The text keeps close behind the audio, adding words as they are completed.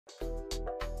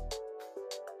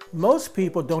Most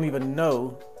people don't even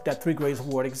know that 3 grades of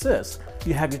water exist.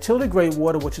 You have utility grade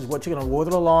water, which is what you're going to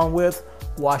water along with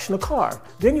washing the car.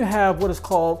 Then you have what is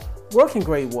called working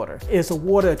grade water. It's a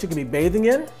water that you can be bathing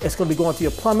in. It's going to be going through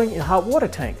your plumbing and hot water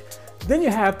tank. Then you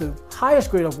have the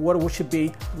highest grade of water, which should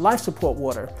be life support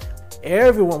water.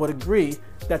 Everyone would agree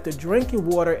that the drinking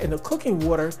water and the cooking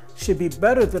water should be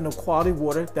better than the quality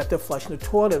water that they're flushing the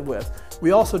toilet with.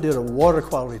 We also did a water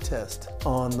quality test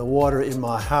on the water in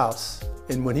my house.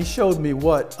 And when he showed me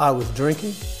what I was drinking,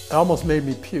 it almost made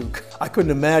me puke. I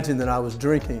couldn't imagine that I was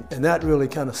drinking, and that really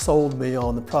kind of sold me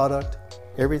on the product.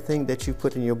 Everything that you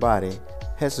put in your body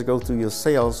has to go through your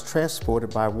cells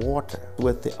transported by water.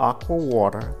 With the aqua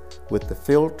water, with the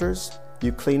filters,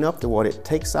 you clean up the water. It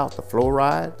takes out the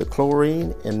fluoride, the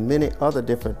chlorine, and many other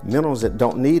different minerals that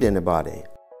don't need in the body.